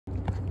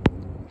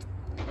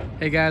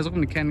Hey guys, welcome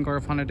to Ken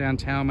Garf Honda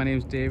Downtown. My name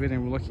is David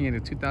and we're looking at a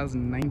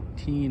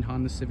 2019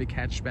 Honda Civic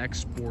Hatchback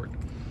Sport.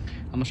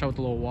 I'm gonna start with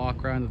a little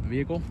walk around of the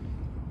vehicle.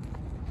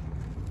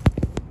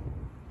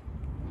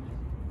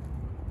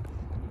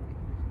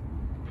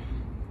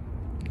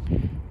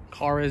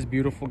 Car is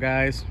beautiful,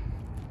 guys.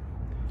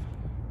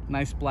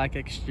 Nice black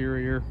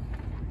exterior.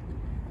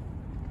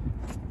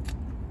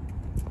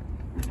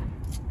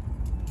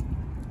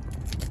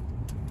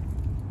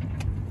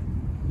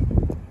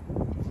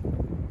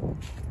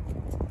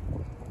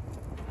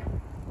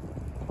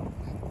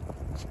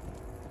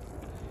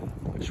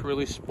 Looks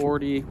really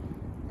sporty.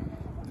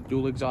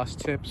 Dual exhaust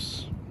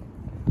tips,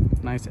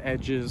 nice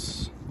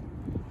edges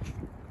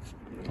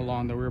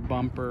along the rear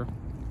bumper,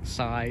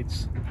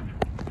 sides.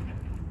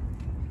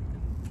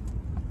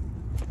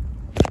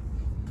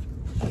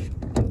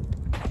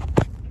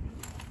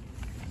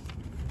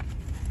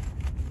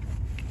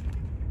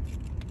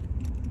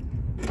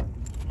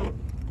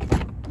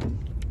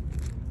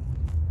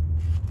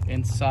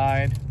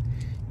 Inside,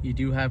 you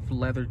do have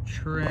leather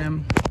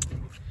trim.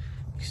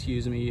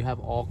 Excuse me, you have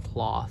all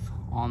cloth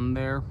on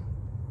there.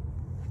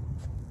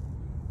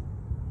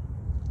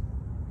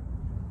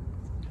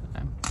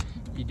 Okay.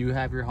 You do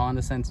have your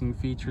Honda sensing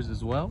features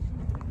as well.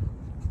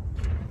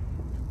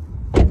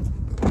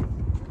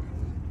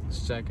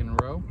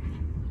 Second row,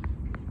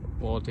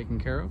 well taken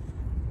care of.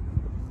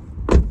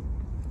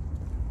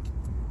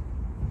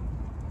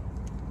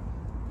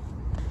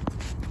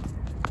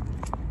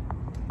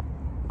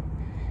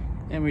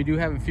 And we do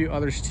have a few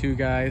others too,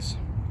 guys.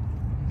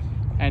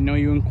 I know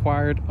you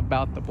inquired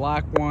about the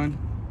black one,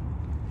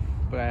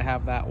 but I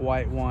have that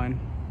white one,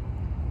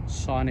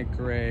 Sonic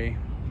Gray,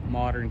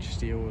 modern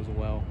steel as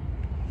well.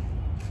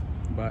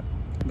 But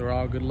they're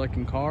all good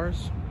looking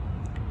cars.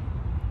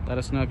 Let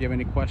us know if you have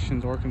any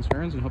questions or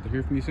concerns and hope to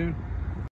hear from you soon.